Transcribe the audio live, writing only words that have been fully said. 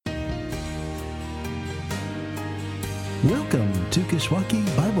Welcome to Kishwaukee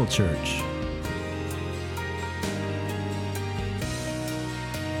Bible Church.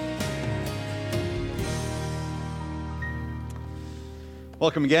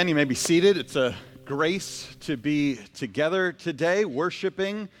 Welcome again. You may be seated. It's a grace to be together today,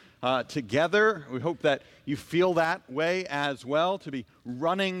 worshiping together. We hope that you feel that way as well, to be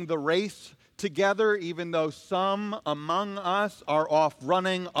running the race together, even though some among us are off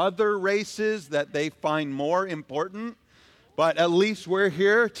running other races that they find more important. But at least we're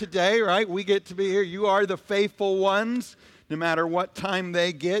here today, right? We get to be here. You are the faithful ones. No matter what time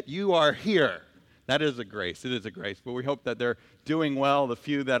they get, you are here. That is a grace. It is a grace. But we hope that they're doing well, the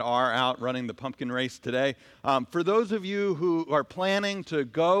few that are out running the pumpkin race today. For those of you who are planning to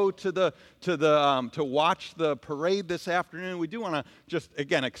go to watch the parade this afternoon, we do want to just,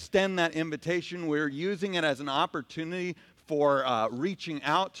 again, extend that invitation. We're using it as an opportunity for reaching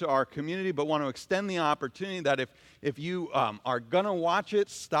out to our community, but want to extend the opportunity that if you are going to watch it,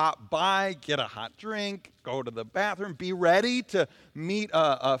 stop by, get a hot drink, go to the bathroom, be ready to meet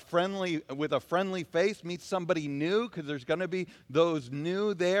with a friendly face, meet somebody new, because there's going to be those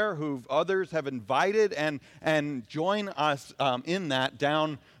new there who others have invited, and join us in that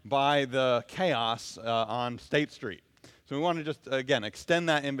down by the chaos on State Street. So we want to just, again, extend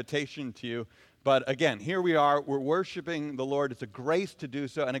that invitation to you. But again, here we are, we're worshiping the Lord. It's a grace to do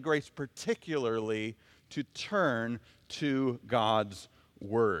so, and a grace particularly to turn to God's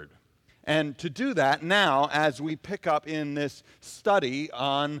Word. And to do that now, as we pick up in this study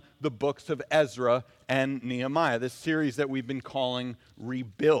on the books of Ezra and Nehemiah, this series that we've been calling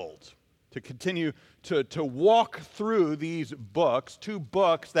Rebuild, to continue to walk through these books, two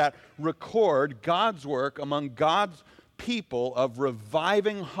books that record God's work among God's people of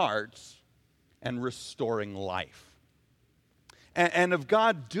reviving hearts and restoring life. And of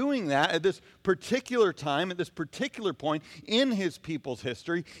God doing that at this particular time, at this particular point in his people's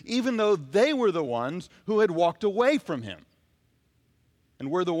history, even though they were the ones who had walked away from him.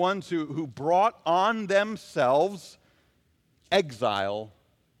 And were the ones who brought on themselves exile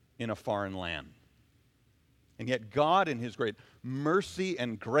in a foreign land. And yet God, in his great mercy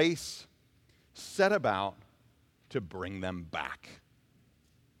and grace, set about to bring them back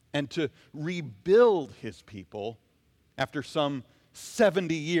and to rebuild his people after some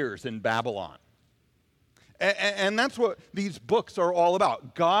 70 years in Babylon. And that's what these books are all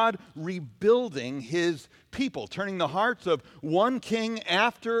about. God rebuilding his people, turning the hearts of one king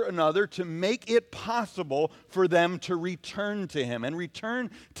after another to make it possible for them to return to him, and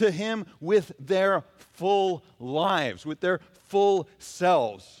return to him with their full lives, with their full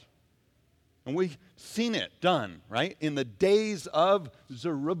selves. And we've seen it done, right, in the days of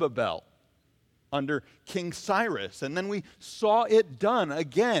Zerubbabel under King Cyrus. And then we saw it done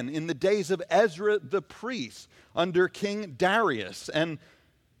again in the days of Ezra the priest under King Darius. And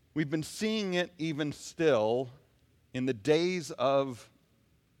we've been seeing it even still in the days of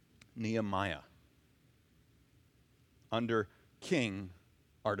Nehemiah under King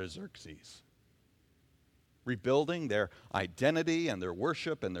Artaxerxes. Rebuilding their identity and their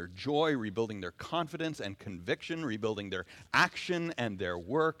worship and their joy, rebuilding their confidence and conviction, rebuilding their action and their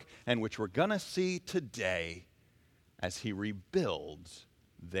work, and which we're going to see today as he rebuilds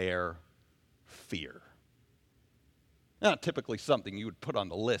their fear. Not typically something you would put on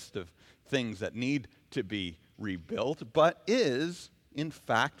the list of things that need to be rebuilt, but is, in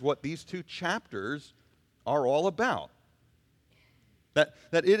fact, what these two chapters are all about. That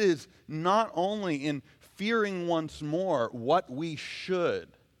it is not only in fearing once more what we should,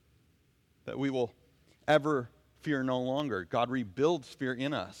 that we will ever fear no longer. God rebuilds fear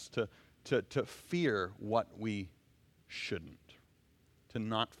in us to fear what we shouldn't, to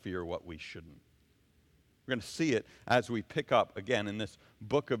not fear what we shouldn't. We're going to see it as we pick up again in this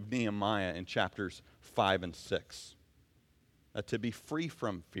book of Nehemiah in chapters 5 and 6. To be free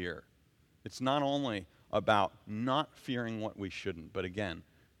from fear. It's not only about not fearing what we shouldn't, but again,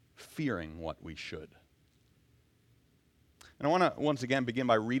 fearing what we should. And I want to once again begin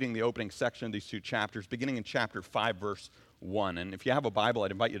by reading the opening section of these two chapters, beginning in chapter 5, verse 1. And if you have a Bible,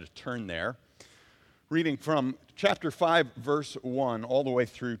 I'd invite you to turn there. Reading from chapter 5, verse 1, all the way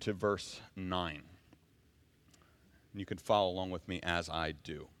through to verse 9. And you can follow along with me as I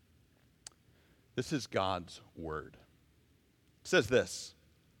do. This is God's word. It says this: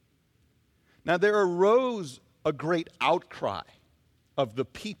 Now there arose a great outcry of the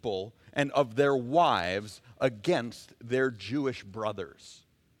people and of their wives against their Jewish brothers.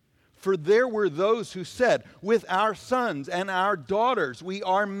 For there were those who said, with our sons and our daughters we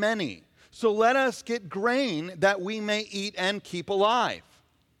are many, so let us get grain that we may eat and keep alive.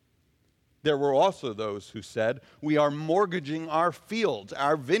 There were also those who said, "We are mortgaging our fields,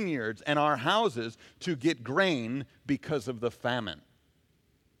 our vineyards, and our houses to get grain because of the famine."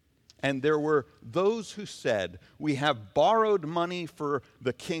 And there were those who said, "We have borrowed money for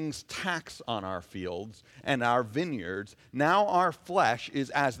the king's tax on our fields and our vineyards. Now our flesh is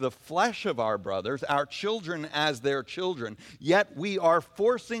as the flesh of our brothers, our children as their children. Yet we are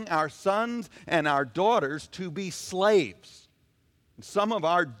forcing our sons and our daughters to be slaves. Some of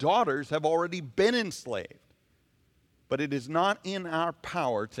our daughters have already been enslaved. But it is not in our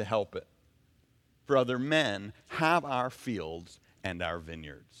power to help it. For other men have our fields and our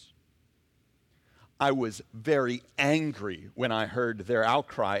vineyards." I was very angry when I heard their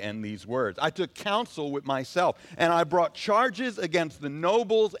outcry and these words. I took counsel with myself, and I brought charges against the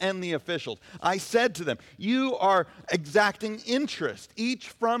nobles and the officials. I said to them, "You are exacting interest, each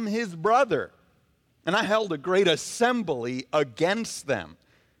from his brother." And I held a great assembly against them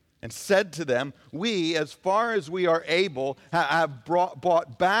and said to them, "We, as far as we are able, have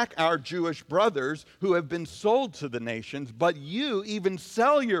bought back our Jewish brothers who have been sold to the nations, but you even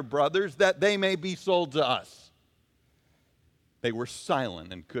sell your brothers that they may be sold to us." They were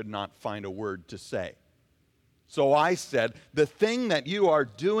silent and could not find a word to say. So I said, "The thing that you are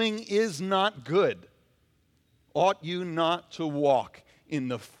doing is not good. Ought you not to walk in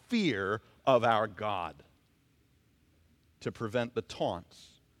the fear of our God, to prevent the taunts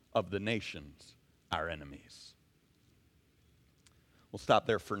of the nations, our enemies?" We'll stop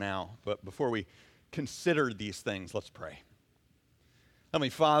there for now, but before we consider these things, let's pray.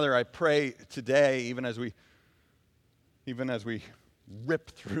 Heavenly Father, I pray today, even as we rip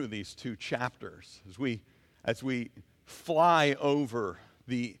through these two chapters, as we fly over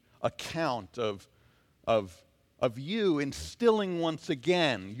the account of you instilling once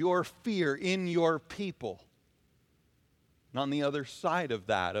again your fear in your people. And on the other side of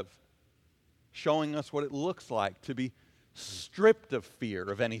that, of showing us what it looks like to be stripped of fear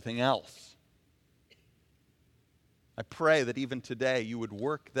of anything else. I pray that even today you would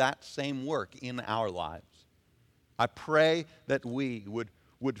work that same work in our lives. I pray that we would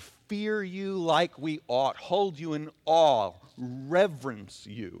fear you like we ought, hold you in awe, reverence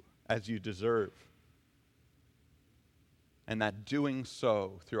you as you deserve. And that doing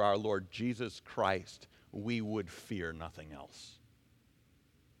so through our Lord Jesus Christ, we would fear nothing else.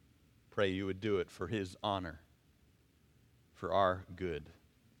 Pray you would do it for his honor, for our good,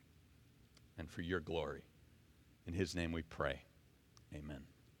 and for your glory. In his name we pray. Amen.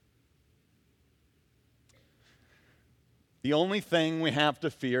 The only thing we have to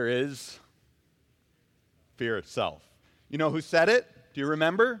fear is fear itself. You know who said it? Do you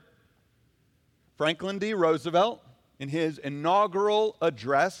remember? Franklin D. Roosevelt, in his inaugural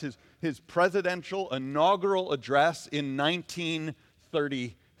address, his presidential inaugural address in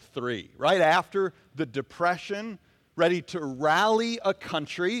 1933, right after the Depression, ready to rally a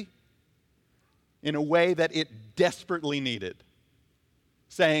country in a way that it desperately needed,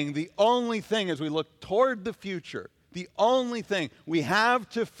 saying the only thing as we look toward the future, the only thing we have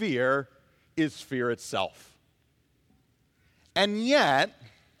to fear is fear itself. And yet,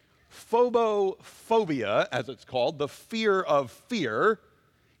 phobophobia, as it's called, the fear of fear,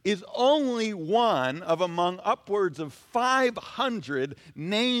 is only one of among upwards of 500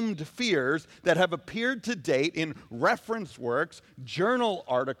 named fears that have appeared to date in reference works, journal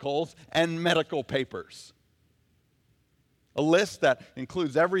articles, and medical papers. A list that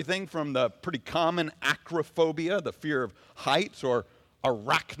includes everything from the pretty common acrophobia, the fear of heights, or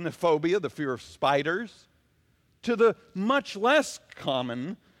arachnophobia, the fear of spiders, to the much less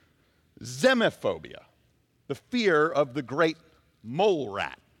common xenophobia, the fear of the great mole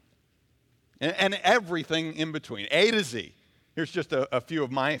rat, and everything in between, A to Z. Here's just a few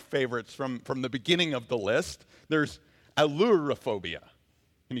of my favorites from the beginning of the list. There's allurophobia.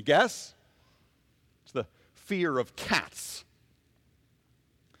 Can you guess? It's the fear of cats.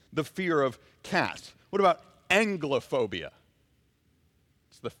 The fear of cats. What about anglophobia?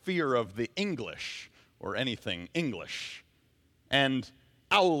 It's the fear of the English, or anything English. And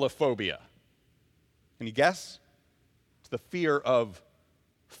owlophobia. Can you guess? It's the fear of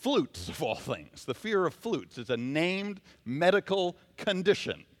flutes, of all things. The fear of flutes is a named medical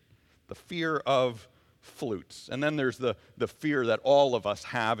condition. The fear of flutes. And then there's the fear that all of us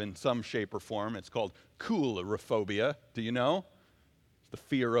have in some shape or form. It's called coulrophobia. Do you know? It's the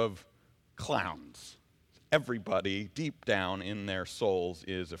fear of clowns. Everybody deep down in their souls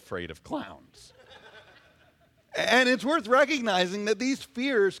is afraid of clowns. And it's worth recognizing that these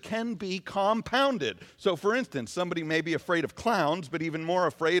fears can be compounded. So, for instance, somebody may be afraid of clowns, but even more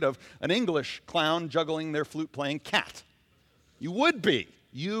afraid of an English clown juggling their flute-playing cat. You would be.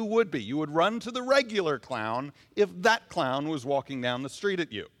 You would be. You would run to the regular clown if that clown was walking down the street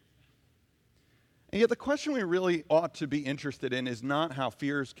at you. And yet the question we really ought to be interested in is not how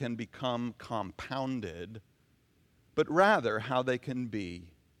fears can become compounded, but rather how they can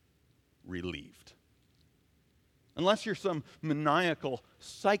be relieved. Unless you're some maniacal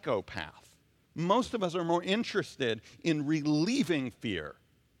psychopath, most of us are more interested in relieving fear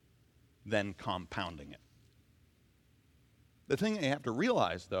than compounding it. The thing that you have to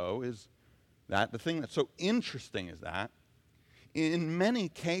realize, though, is that the thing that's so interesting is that in many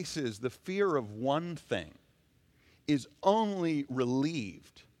cases, the fear of one thing is only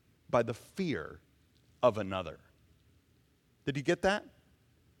relieved by the fear of another. Did you get that?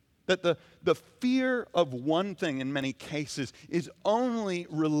 That the fear of one thing in many cases is only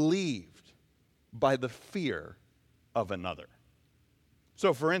relieved by the fear of another.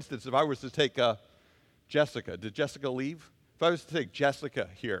 So, for instance, if I was to take Jessica, did Jessica leave? If I was to take Jessica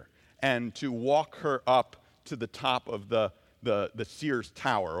here and to walk her up to the top of the Sears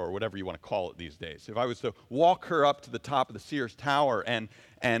Tower, or whatever you want to call it these days. If I was to walk her up to the top of the Sears Tower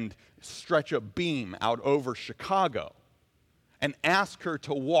and stretch a beam out over Chicago and ask her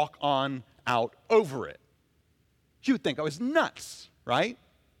to walk on out over it, she would think I was nuts, right?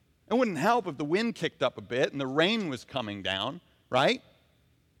 It wouldn't help if the wind kicked up a bit and the rain was coming down, right?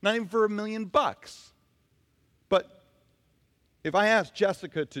 Not even for $1 million. But if I asked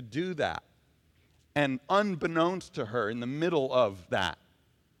Jessica to do that, and unbeknownst to her, in the middle of that,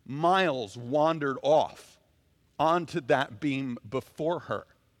 Miles wandered off onto that beam before her,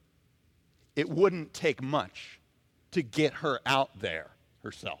 it wouldn't take much to get her out there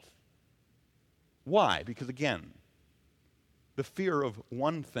herself. Why? Because again, the fear of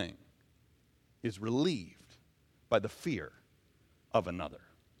one thing is relieved by the fear of another.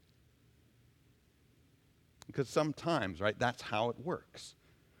 Because sometimes, right, that's how it works.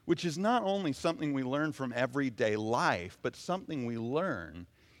 Which is not only something we learn from everyday life, but something we learn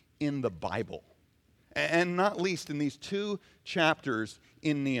in the Bible. And not least in these 2 chapters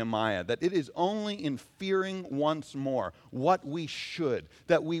in Nehemiah, that it is only in fearing once more what we should,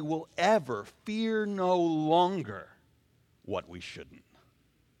 that we will ever fear no longer what we shouldn't.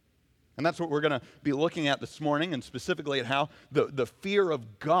 And that's what we're going to be looking at this morning, and specifically at how the fear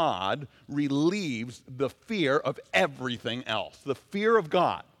of God relieves the fear of everything else. The fear of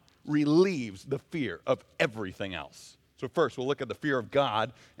God relieves the fear of everything else. So first, we'll look at the fear of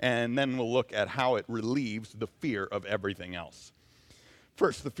God, and then we'll look at how it relieves the fear of everything else.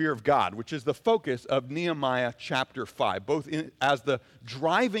 First, the fear of God, which is the focus of Nehemiah chapter 5, both as the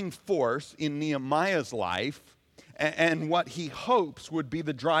driving force in Nehemiah's life and what he hopes would be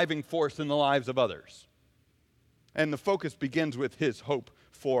the driving force in the lives of others. And the focus begins with his hope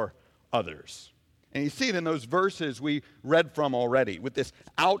for others. And you see it in those verses we read from already, with this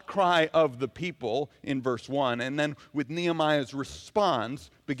outcry of the people in verse 1, and then with Nehemiah's response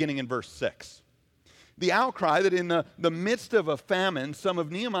beginning in verse 6. The outcry that in the midst of a famine, some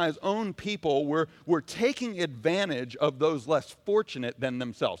of Nehemiah's own people were taking advantage of those less fortunate than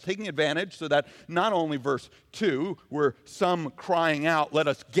themselves. Taking advantage so that not only verse 2, were some crying out, "Let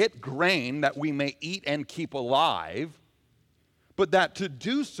us get grain that we may eat and keep alive," but that to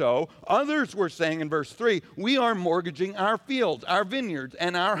do so, others were saying in verse 3, "We are mortgaging our fields, our vineyards,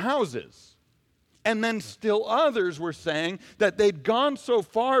 and our houses." And then still others were saying that they'd gone so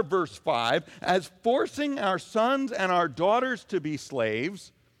far, verse 5, as forcing our sons and our daughters to be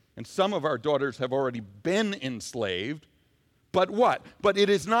slaves, and some of our daughters have already been enslaved, but what? But it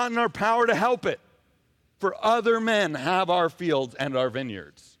is not in our power to help it, for other men have our fields and our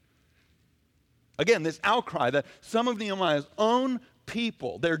vineyards. Again, this outcry that some of Nehemiah's own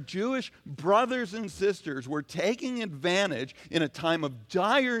people, their Jewish brothers and sisters, were taking advantage in a time of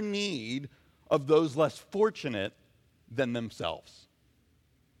dire need of those less fortunate than themselves.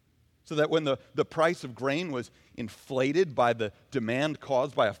 So that when the price of grain was inflated by the demand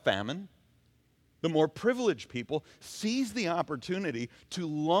caused by a famine, the more privileged people seized the opportunity to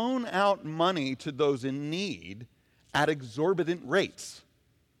loan out money to those in need at exorbitant rates,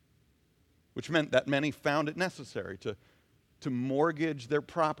 which meant that many found it necessary to mortgage their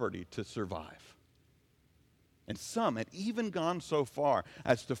property to survive. And some had even gone so far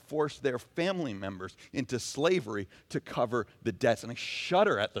as to force their family members into slavery to cover the debts. And I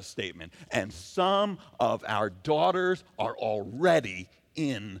shudder at the statement, "And some of our daughters are already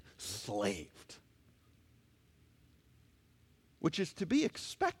enslaved," which is to be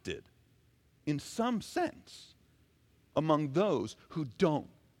expected in some sense among those who don't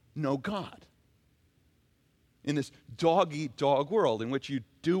know God. In this dog-eat-dog world in which you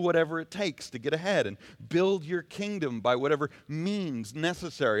do whatever it takes to get ahead and build your kingdom by whatever means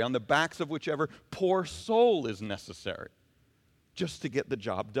necessary on the backs of whichever poor soul is necessary just to get the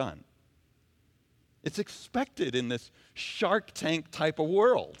job done. It's expected in this Shark Tank type of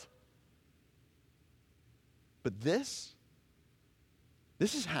world. But this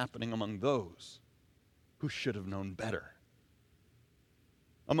is happening among those who should have known better.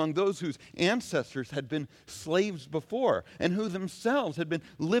 Among those whose ancestors had been slaves before and who themselves had been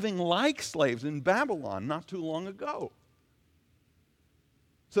living like slaves in Babylon not too long ago.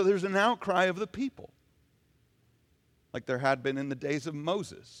 So there's an outcry of the people, like there had been in the days of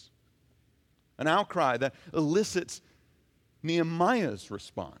Moses. An outcry that elicits Nehemiah's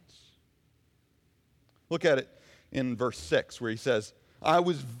response. Look at it in verse 6 where he says, I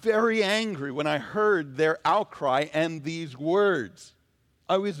was very angry when I heard their outcry and these words.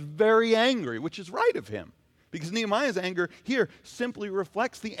 I was very angry, which is right of him, because Nehemiah's anger here simply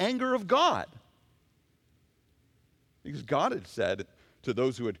reflects the anger of God. Because God had said to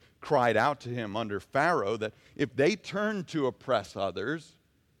those who had cried out to him under Pharaoh that if they turned to oppress others,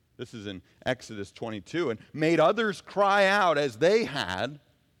 this is in Exodus 22, and made others cry out as they had,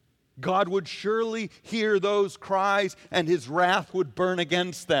 God would surely hear those cries and his wrath would burn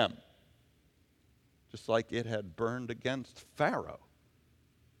against them. Just like it had burned against Pharaoh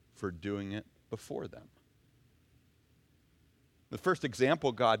for doing it before them. The first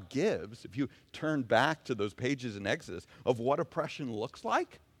example God gives, if you turn back to those pages in Exodus, of what oppression looks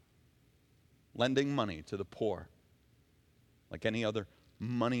like, lending money to the poor, like any other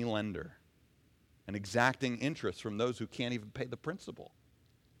money lender, and exacting interest from those who can't even pay the principal.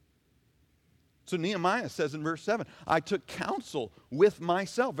 So Nehemiah says in verse 7, I took counsel with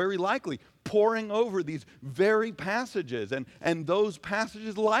myself, very likely, poring over these very passages and those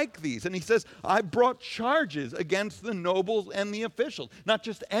passages like these. And he says, I brought charges against the nobles and the officials. Not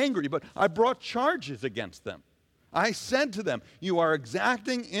just angry, but I brought charges against them. I said to them, you are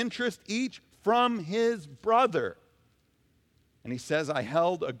exacting interest each from his brother. And he says, I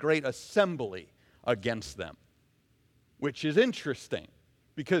held a great assembly against them, which is interesting.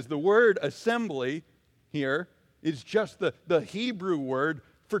 Because the word assembly here is just the Hebrew word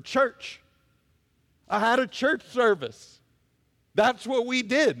for church. I had a church service. That's what we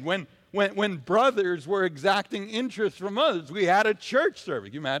did when brothers were exacting interest from others. We had a church service.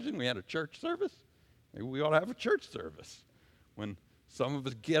 Can you imagine we had a church service? Maybe we ought to have a church service when some of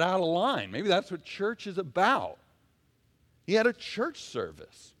us get out of line. Maybe that's what church is about. He had a church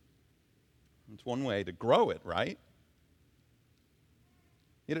service. It's one way to grow it, right?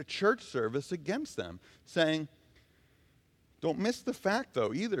 He had a church service against them, saying, don't miss the fact,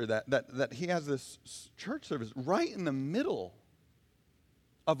 though, either, that he has this church service right in the middle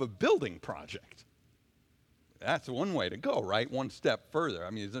of a building project. That's one way to go, right? One step further. I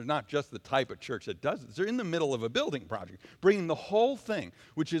mean, they're not just the type of church that does it. They're in the middle of a building project, bringing the whole thing,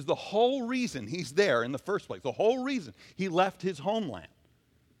 which is the whole reason he's there in the first place, the whole reason he left his homeland,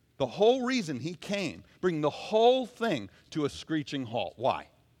 the whole reason he came, bringing the whole thing to a screeching halt. Why?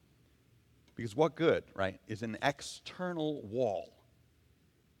 Because what good, right, is an external wall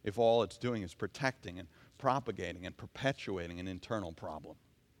if all it's doing is protecting and propagating and perpetuating an internal problem?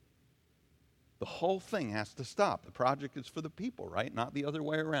 The whole thing has to stop. The project is for the people, right? Not the other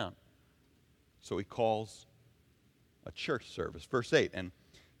way around. So he calls a church service. Verse 8, and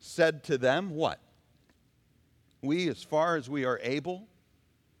said to them, what? We, as far as we are able,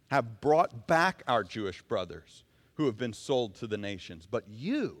 have brought back our Jewish brothers who have been sold to the nations. But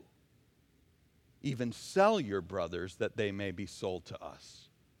you even sell your brothers that they may be sold to us.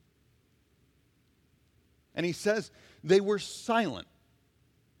 And he says they were silent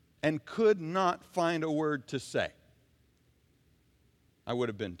and could not find a word to say. I would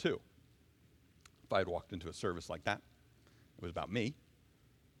have been too if I had walked into a service like that. It was about me.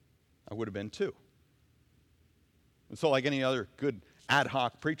 I would have been too. And so like any other good ad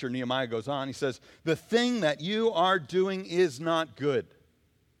hoc preacher, Nehemiah goes on. He says, the thing that you are doing is not good.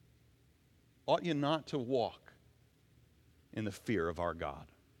 Ought you not to walk in the fear of our God?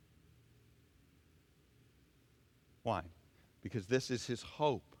 Why? Because this is his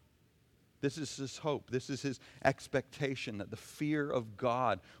hope. This is his hope. This is his expectation that the fear of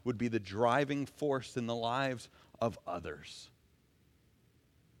God would be the driving force in the lives of others.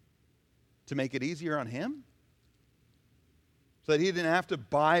 To make it easier on him? So that he didn't have to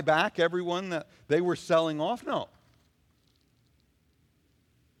buy back everyone that they were selling off? No.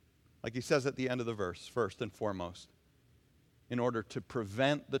 Like he says at the end of the verse, first and foremost, in order to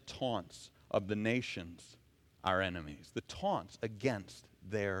prevent the taunts of the nations, our enemies, the taunts against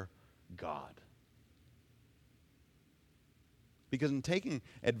their God. Because in taking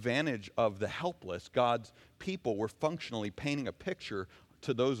advantage of the helpless, God's people were functionally painting a picture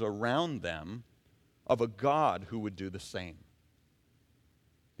to those around them of a God who would do the same.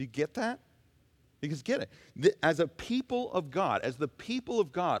 Do you get that? Because get it. As a people of God, as the people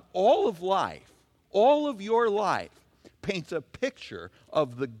of God, all of life, all of your life paints a picture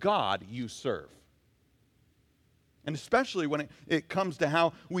of the God you serve. And especially when it comes to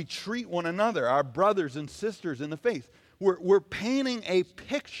how we treat one another, our brothers and sisters in the faith, we're painting a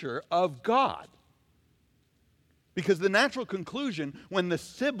picture of God. Because the natural conclusion when the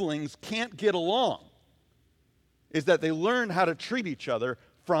siblings can't get along is that they learn how to treat each other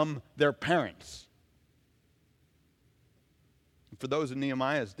from their parents. For those in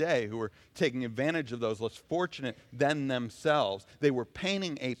Nehemiah's day who were taking advantage of those less fortunate than themselves, they were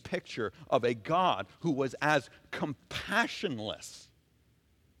painting a picture of a God who was as compassionless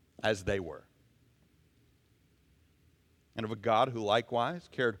as they were. And of a God who likewise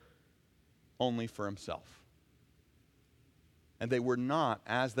cared only for himself. And they were not,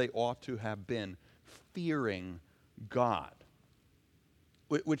 as they ought to have been, fearing God.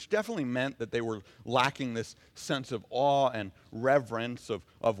 Which definitely meant that they were lacking this sense of awe and reverence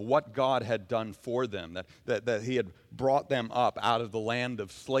of what God had done for them, that he had brought them up out of the land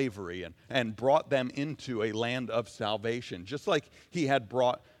of slavery and brought them into a land of salvation, just like he had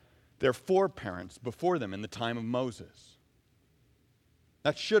brought their foreparents before them in the time of Moses.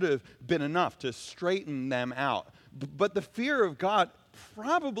 That should have been enough to straighten them out. But the fear of God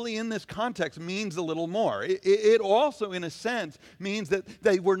probably in this context means a little more. It also, in a sense, means that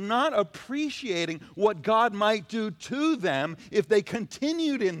they were not appreciating what God might do to them if they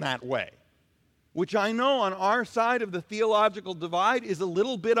continued in that way, which I know on our side of the theological divide is a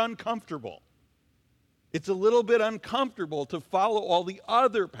little bit uncomfortable. It's a little bit uncomfortable to follow all the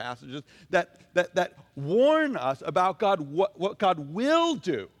other passages that warn us about God, what God will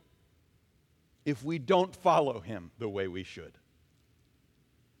do if we don't follow him the way we should.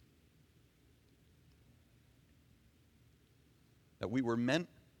 That we were meant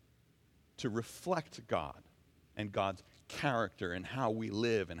to reflect God and God's character and how we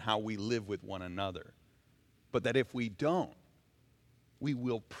live with one another. But that if we don't, we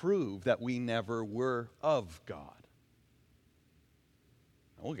will prove that we never were of God.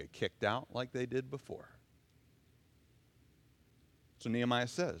 And we'll get kicked out like they did before. So Nehemiah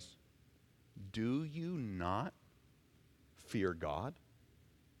says, do you not fear God?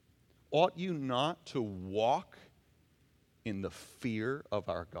 Ought you not to walk in the fear of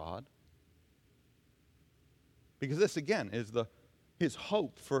our God? Because this, again, is his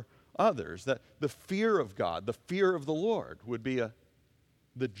hope for others, that the fear of God, the fear of the Lord, would be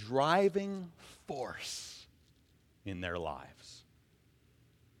the driving force in their lives.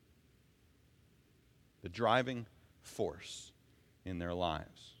 The driving force in their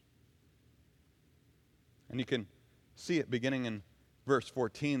lives. And you can see it beginning in verse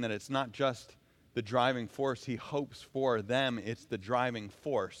 14 that it's not just the driving force he hopes for them, it's the driving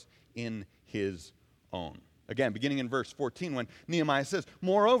force in his own. Again, beginning in verse 14, when Nehemiah says,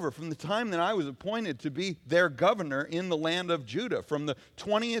 moreover, from the time that I was appointed to be their governor in the land of Judah, from the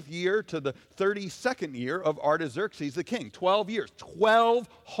 20th year to the 32nd year of Artaxerxes the king, 12 years, 12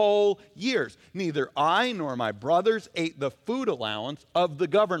 whole years, neither I nor my brothers ate the food allowance of the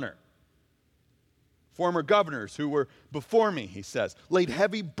governor. Former governors who were before me, he says, laid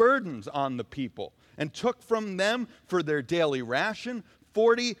heavy burdens on the people and took from them for their daily ration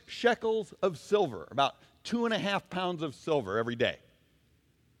 40 shekels of silver, about 2.5 pounds of silver every day.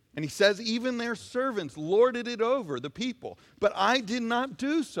 And he says, even their servants lorded it over the people, but I did not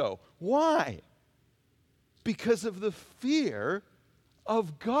do so. Why? Because of the fear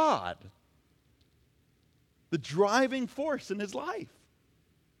of God, the driving force in his life.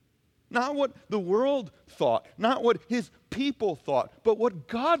 Not what the world thought, not what his people thought, but what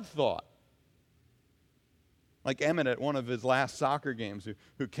God thought. Like Emmett at one of his last soccer games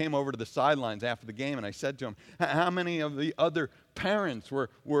who came over to the sidelines after the game, and I said to him, how many of the other parents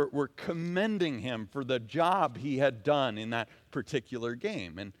were commending him for the job he had done in that particular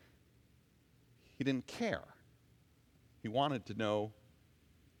game? And he didn't care. He wanted to know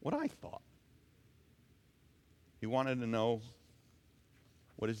what I thought. He wanted to know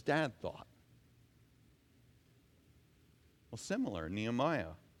what his dad thought. Well, similar,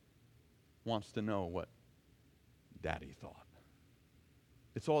 Nehemiah wants to know what Daddy thought.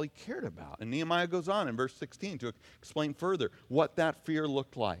 It's all he cared about. And Nehemiah goes on in verse 16 to explain further what that fear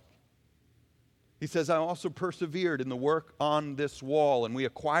looked like. He says, I also persevered in the work on this wall, and we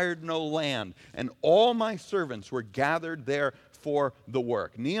acquired no land, and all my servants were gathered there for the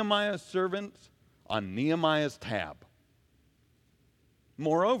work. Nehemiah's servants on Nehemiah's tab.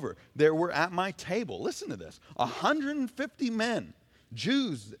 Moreover, there were at my table, listen to this, 150 men,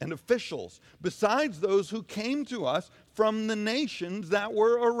 Jews and officials, besides those who came to us from the nations that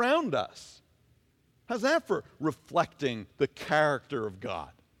were around us. How's that for reflecting the character of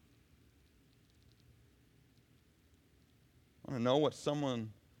God? Want to know what someone's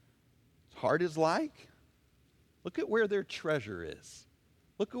heart is like? Look at where their treasure is.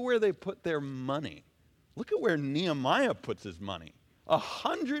 Look at where they put their money. Look at where Nehemiah puts his money.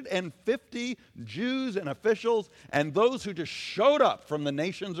 150 Jews and officials and those who just showed up from the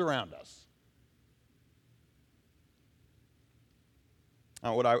nations around us.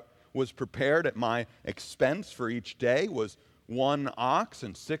 Now, what I was prepared at my expense for each day was 1 ox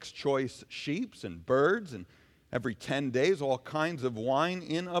and 6 choice sheep and birds, and every 10 days all kinds of wine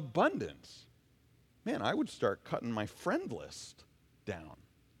in abundance. Man, I would start cutting my friend list down.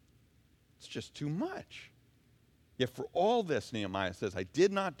 It's just too much. Yet for all this, Nehemiah says, I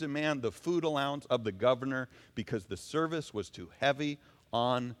did not demand the food allowance of the governor because the service was too heavy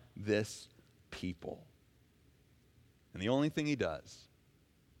on this people. And the only thing he does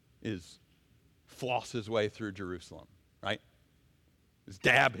is floss his way through Jerusalem, right? Is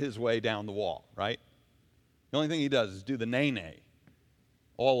dab his way down the wall, right? The only thing he does is do the nay-nay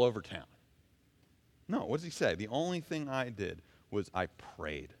all over town. No, what does he say? The only thing I did was I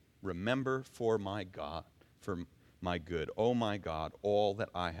prayed. Remember for my God, for my good, oh my God, all that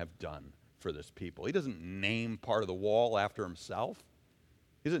I have done for this people. He doesn't name part of the wall after himself.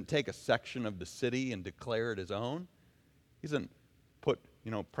 He doesn't take a section of the city and declare it his own. He doesn't put,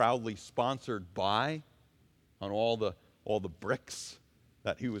 proudly sponsored by on all the bricks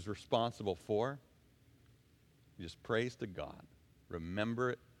that he was responsible for. He just prays to God.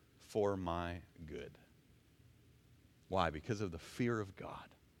 Remember it for my good. Why? Because of the fear of God.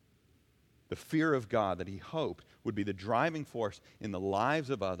 The fear of God that he hoped would be the driving force in the lives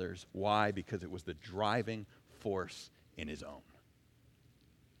of others. Why? Because it was the driving force in his own.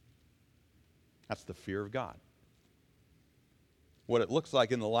 That's the fear of God. What it looks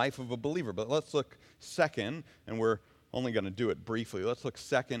like in the life of a believer. But let's look second, and we're only going to do it briefly. Let's look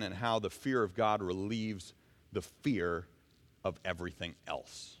second at how the fear of God relieves the fear of everything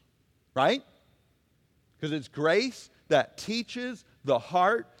else. Right? Because it's grace that teaches the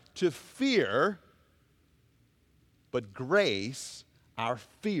heart to fear, but grace, our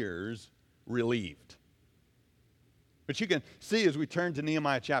fears relieved. But you can see as we turn to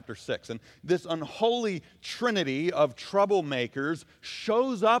Nehemiah chapter 6, and this unholy trinity of troublemakers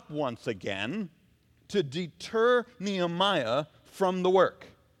shows up once again to deter Nehemiah from the work.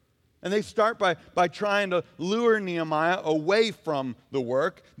 And they start by trying to lure Nehemiah away from the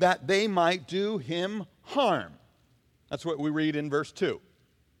work that they might do him harm. That's what we read in verse 2.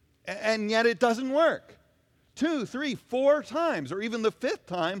 And yet it doesn't work. 2, 3, 4 times, or even the 5th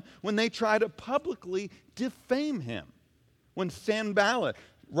time when they try to publicly defame him. When Sanballat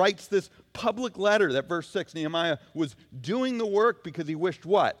writes this public letter that verse 6, Nehemiah was doing the work because he wished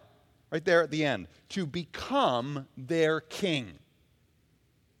what? Right there at the end. To become their king.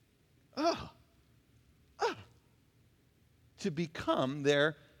 To become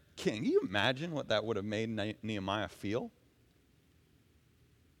their king. Can you imagine what that would have made Nehemiah feel?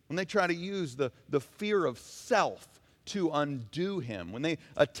 When they try to use the fear of self to undo him, when they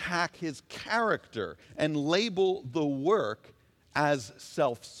attack his character and label the work as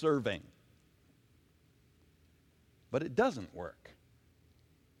self-serving. But it doesn't work.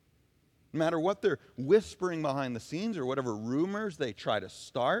 No matter what they're whispering behind the scenes or whatever rumors they try to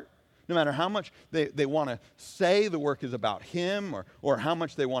start, no matter how much they want to say the work is about him or how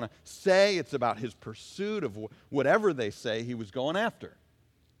much they want to say it's about his pursuit of whatever they say he was going after.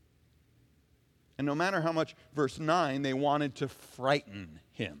 And no matter how much, verse 9, they wanted to frighten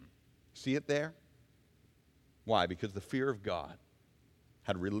him. See it there? Why? Because the fear of God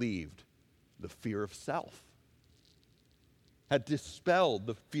had relieved the fear of self. Had dispelled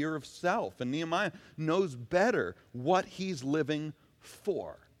the fear of self. And Nehemiah knows better what he's living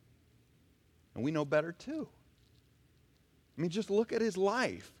for. And we know better too. I mean, just look at his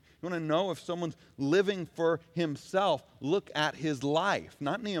life. You want to know if someone's living for himself, look at his life.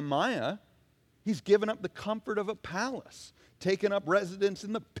 Not Nehemiah. He's given up the comfort of a palace, taken up residence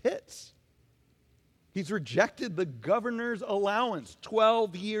in the pits. He's rejected the governor's allowance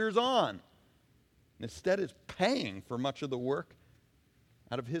 12 years on. Instead, is paying for much of the work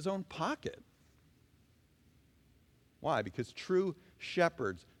out of his own pocket. Why? Because true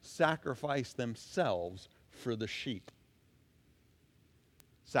shepherds sacrifice themselves for the sheep.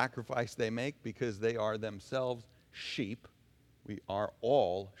 Sacrifice they make because they are themselves sheep. We are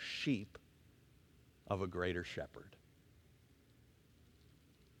all sheep of a greater shepherd.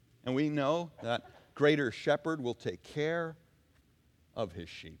 And we know that greater shepherd will take care of his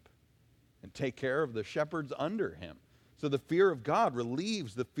sheep and take care of the shepherds under him. So the fear of God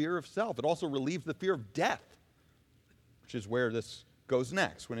relieves the fear of self. It also relieves the fear of death, which is where this goes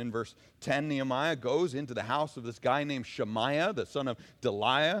next. When in verse 10, Nehemiah goes into the house of this guy named Shemaiah, the son of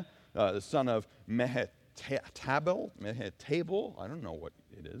Deliah, the son of Mehetabel, I don't know what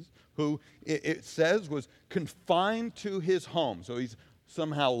it is, who it says was confined to his home. So he's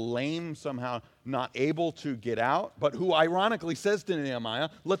somehow lame, somehow not able to get out, but who ironically says to Nehemiah,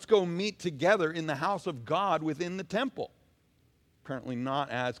 let's go meet together in the house of God within the temple. Apparently not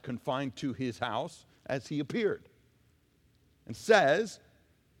as confined to his house as he appeared. And says,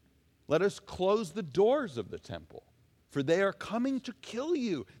 let us close the doors of the temple, for they are coming to kill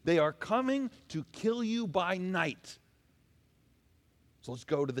you. They are coming to kill you by night. So let's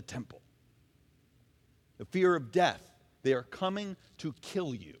go to the temple. The fear of death. They are coming to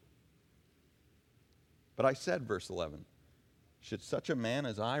kill you. But I said, verse 11, should such a man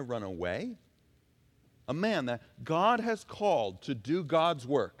as I run away? A man that God has called to do God's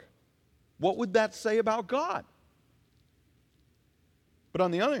work. What would that say about God? But on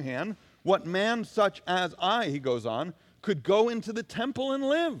the other hand, what man such as I, he goes on, could go into the temple and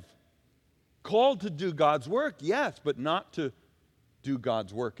live? Called to do God's work, yes, but not to do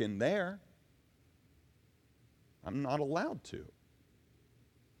God's work in there. I'm not allowed to.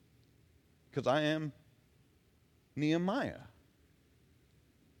 Because I am Nehemiah.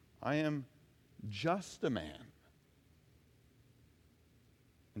 I am just a man.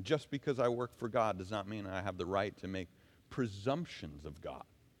 And just because I work for God does not mean I have the right to make presumptions of God.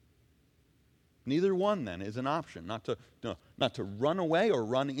 Neither one, then, is an option. Not to run away or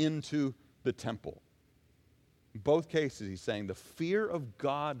run into the temple. In both cases, he's saying the fear of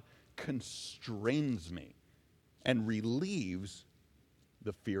God constrains me and relieves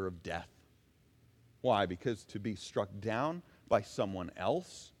the fear of death. Why? Because to be struck down by someone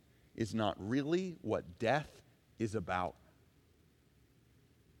else is not really what death is about.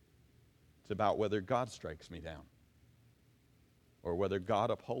 It's about whether God strikes me down or whether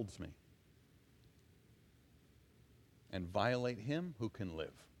God upholds me. And violate him who can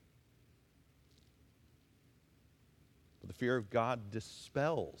live. But the fear of God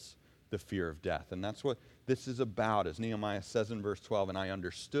dispels the fear of death. And that's what this is about, as Nehemiah says in verse 12. And I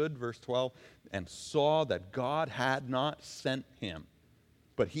understood, verse 12, and saw that God had not sent him,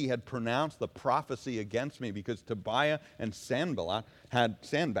 but he had pronounced the prophecy against me, because Tobiah and Sanballat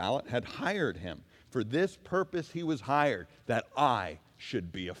had hired him. For this purpose he was hired, that I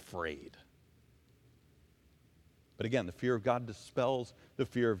should be afraid. But again, the fear of God dispels the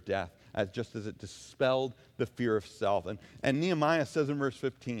fear of death, just as it dispelled the fear of self. And Nehemiah says in verse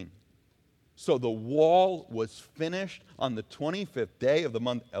 15, so the wall was finished on the 25th day of the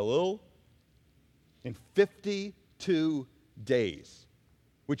month Elul in 52 days,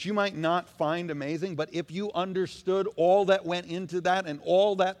 which you might not find amazing, but if you understood all that went into that and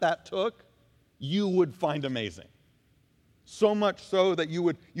all that took, you would find amazing. So much so that you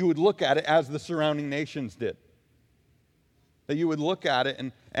would look at it as the surrounding nations did. That you would look at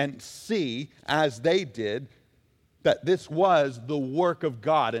it and see, as they did, that this was the work of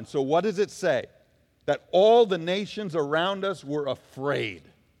God. And so what does it say? That all the nations around us were afraid.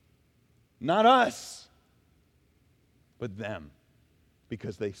 Not us, but them.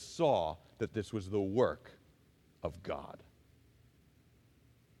 Because they saw that this was the work of God.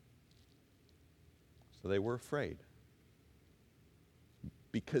 So they were afraid.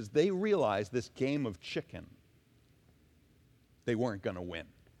 Because they realized this game of chicken, they weren't going to win.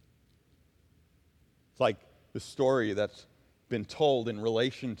 It's like the story that's been told in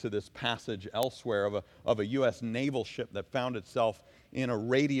relation to this passage elsewhere of a U.S. naval ship that found itself in a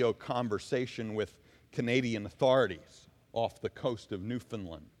radio conversation with Canadian authorities off the coast of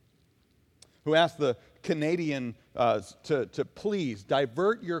Newfoundland, who asked the Canadian to please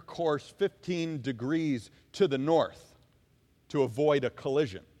divert your course 15 degrees to the north to avoid a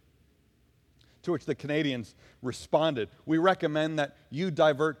collision. To which the Canadians responded, we recommend that you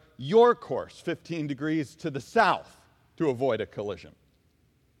divert your course 15 degrees to the south to avoid a collision.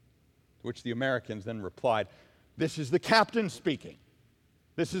 To which the Americans then replied, this is the captain speaking.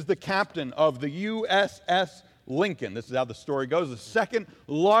 This is the captain of the USS Lincoln. This is how the story goes. The second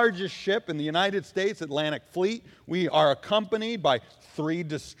largest ship in the United States Atlantic Fleet. We are accompanied by 3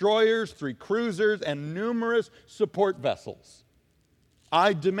 destroyers, 3 cruisers, and numerous support vessels.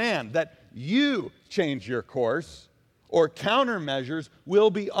 I demand that you change your course, or countermeasures will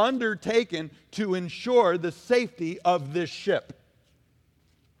be undertaken to ensure the safety of this ship.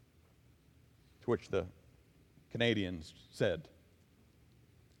 To which the Canadians said,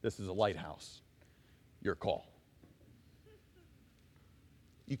 This is a lighthouse. Your call.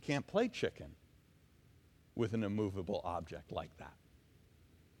 You can't play chicken with an immovable object like that.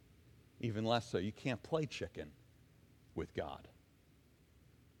 Even less so, you can't play chicken with God.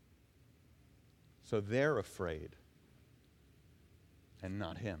 So they're afraid and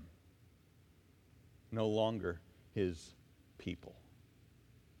not him. No longer his people.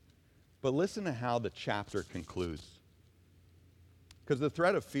 But listen to how the chapter concludes. Because the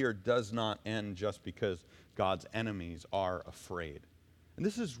threat of fear does not end just because God's enemies are afraid. And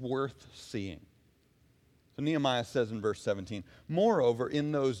this is worth seeing. So Nehemiah says in verse 17, "Moreover,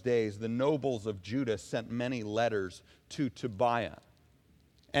 in those days, the nobles of Judah sent many letters to Tobiah.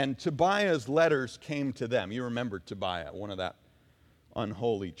 And Tobiah's letters came to them." You remember Tobiah, one of that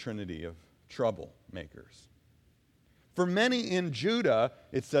unholy trinity of troublemakers. "For many in Judah,"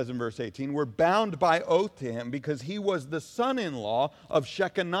 it says in verse 18, "were bound by oath to him because he was the son-in-law of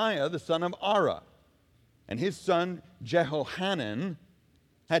Shechaniah, the son of Ara. And his son Jehohanan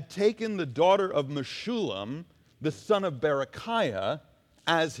had taken the daughter of Meshullam, the son of Berechiah,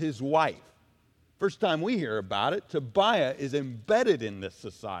 as his wife." First time we hear about it, Tobiah is embedded in this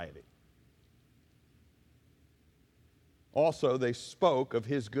society. Also, they spoke of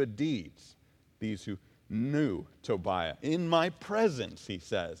his good deeds, these who knew Tobiah. "In my presence," he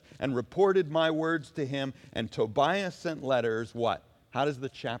says, "and reported my words to him, and Tobiah sent letters," what? How does the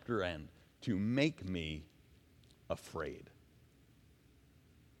chapter end? "To make me afraid."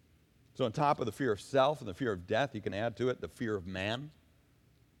 So on top of the fear of self and the fear of death, you can add to it the fear of man.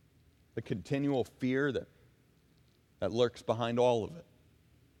 The continual fear that lurks behind all of it.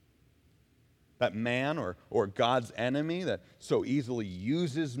 That man or God's enemy that so easily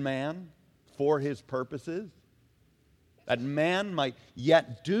uses man for his purposes. That man might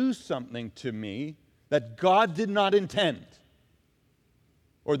yet do something to me that God did not intend.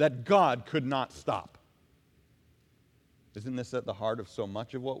 Or that God could not stop. Isn't this at the heart of so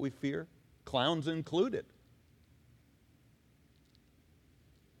much of what we fear? Clowns included.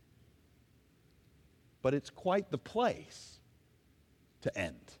 But it's quite the place to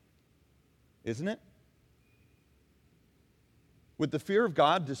end, isn't it? With the fear of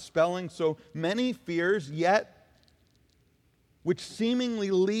God dispelling so many fears, yet which seemingly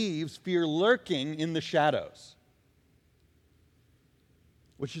leaves fear lurking in the shadows.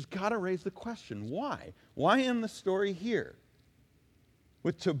 Which has got to raise the question, why? Why end the story here?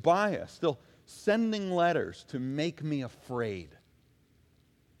 With Tobiah still sending letters to make me afraid.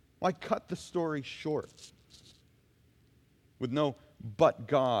 Why cut the story short? With no but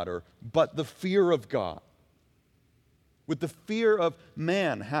God or but the fear of God. With the fear of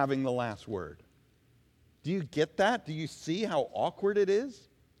man having the last word. Do you get that? Do you see how awkward it is?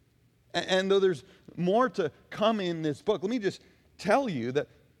 And though there's more to come in this book, let me just tell you that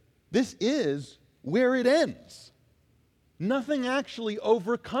this is where it ends. Nothing actually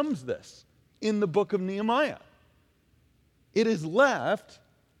overcomes this in the book of Nehemiah. It is left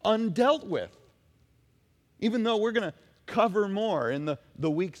undealt with. Even though we're going to cover more in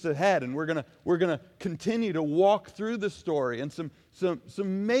the weeks ahead, and we're going to continue to walk through the story and some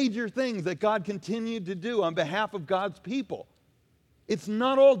major things that God continued to do on behalf of God's people. It's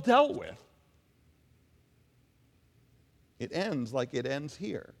not all dealt with. It ends like it ends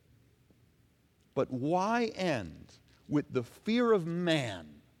here. But why end with the fear of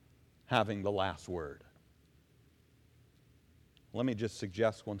man having the last word? Let me just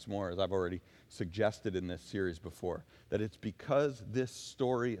suggest once more, as I've already suggested in this series before, that it's because this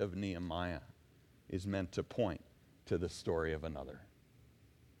story of Nehemiah is meant to point to the story of another.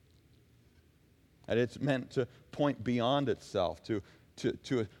 And it's meant to point beyond itself to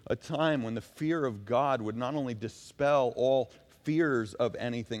a time when the fear of God would not only dispel all fears of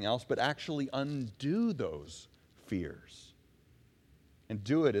anything else, but actually undo those fears. And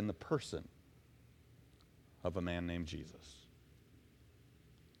do it in the person of a man named Jesus.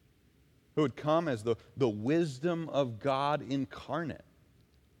 Who would come as the wisdom of God incarnate.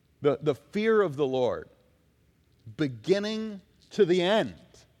 The fear of the Lord, beginning to the end,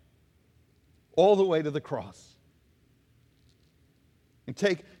 all the way to the cross. And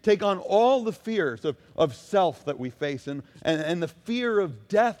take on all the fears of self that we face and the fear of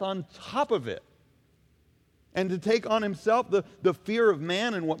death on top of it. And to take on himself the fear of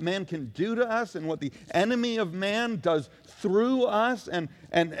man and what man can do to us and what the enemy of man does through us.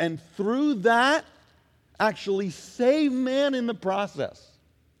 And through that, actually save man in the process.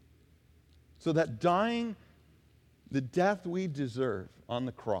 So that dying the death we deserve on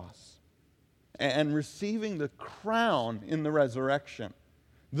the cross and receiving the crown in the resurrection,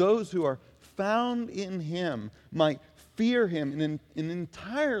 those who are found in him might fear him in an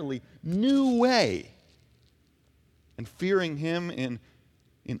entirely new way. And fearing him in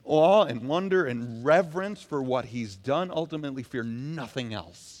awe and wonder and reverence for what he's done, ultimately fear nothing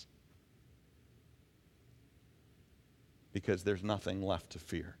else. Because there's nothing left to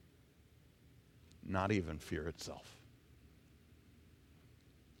fear. Not even fear itself.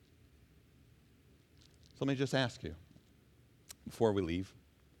 So let me just ask you, before we leave,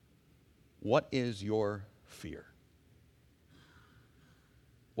 what is your fear?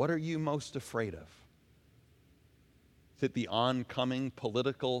 What are you most afraid of? Is it the oncoming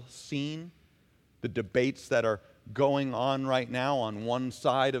political scene? The debates that are going on right now on one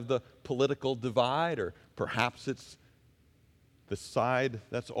side of the political divide? Or perhaps it's the side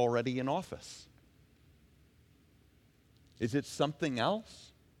that's already in office? Is it something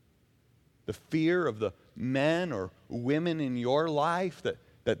else? The fear of the men or women in your life that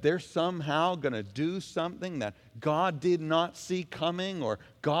they're somehow going to do something that God did not see coming, or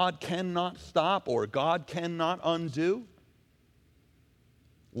God cannot stop, or God cannot undo?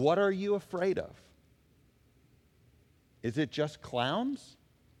 What are you afraid of? Is it just clowns?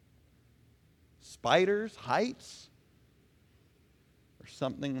 Spiders? Heights? Or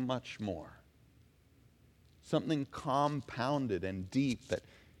something much more? Something compounded and deep that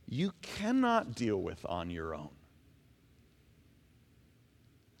you cannot deal with on your own.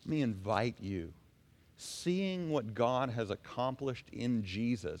 Let me invite you, seeing what God has accomplished in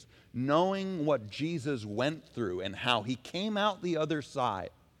Jesus, knowing what Jesus went through and how he came out the other side,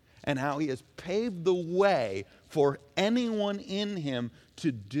 and how he has paved the way for anyone in him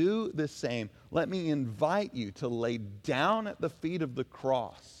to do the same. Let me invite you to lay down at the feet of the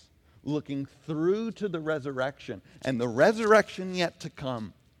cross, looking through to the resurrection and the resurrection yet to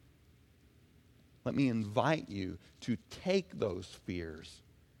come. Let me invite you to take those fears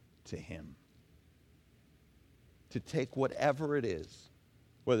to him. To take whatever it is,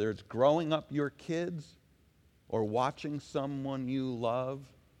 whether it's growing up your kids or watching someone you love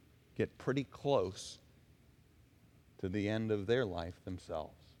get pretty close to the end of their life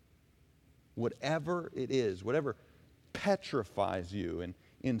themselves. Whatever it is, whatever petrifies you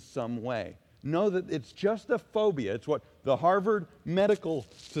in some way, know that it's just a phobia. It's what the Harvard Medical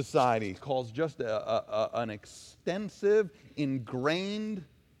Society calls just an extensive, ingrained,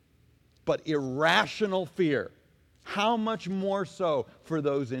 but irrational fear. How much more so for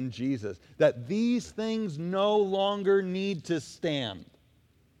those in Jesus, that these things no longer need to stand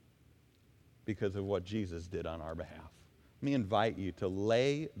because of what Jesus did on our behalf. Let me invite you to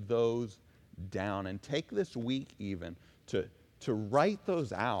lay those down and take this week even to write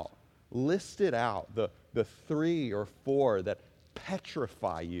those out. List it out, the 3 or 4 that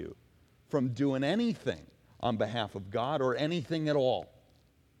petrify you from doing anything on behalf of God or anything at all.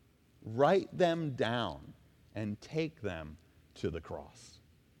 Write them down and take them to the cross.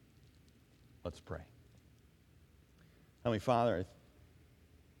 Let's pray. Heavenly Father,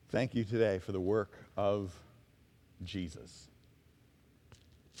 thank you today for the work of Jesus.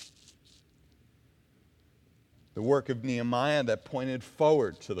 The work of Nehemiah that pointed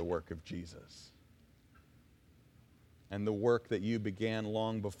forward to the work of Jesus. And the work that you began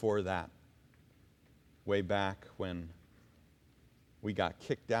long before that, way back when we got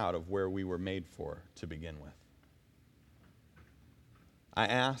kicked out of where we were made for to begin with. I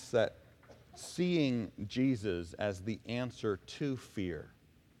ask that seeing Jesus as the answer to fear,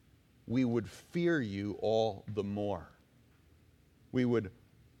 we would fear you all the more. We would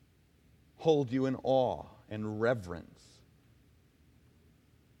hold you in awe and reverence.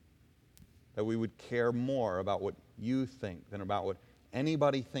 That we would care more about what you think than about what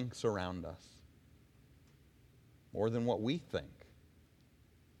anybody thinks around us. More than what we think.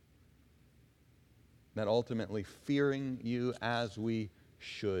 That ultimately, fearing you as we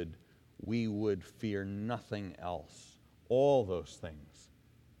should, we would fear nothing else. All those things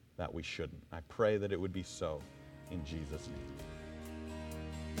that we shouldn't. I pray that it would be so in Jesus' name.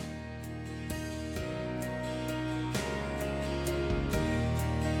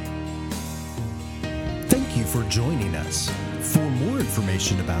 Thank you for joining us. For more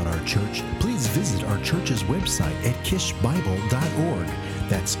information about our church, please visit our church's website at kishbible.org.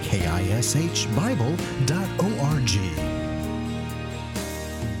 That's KISHbible.org.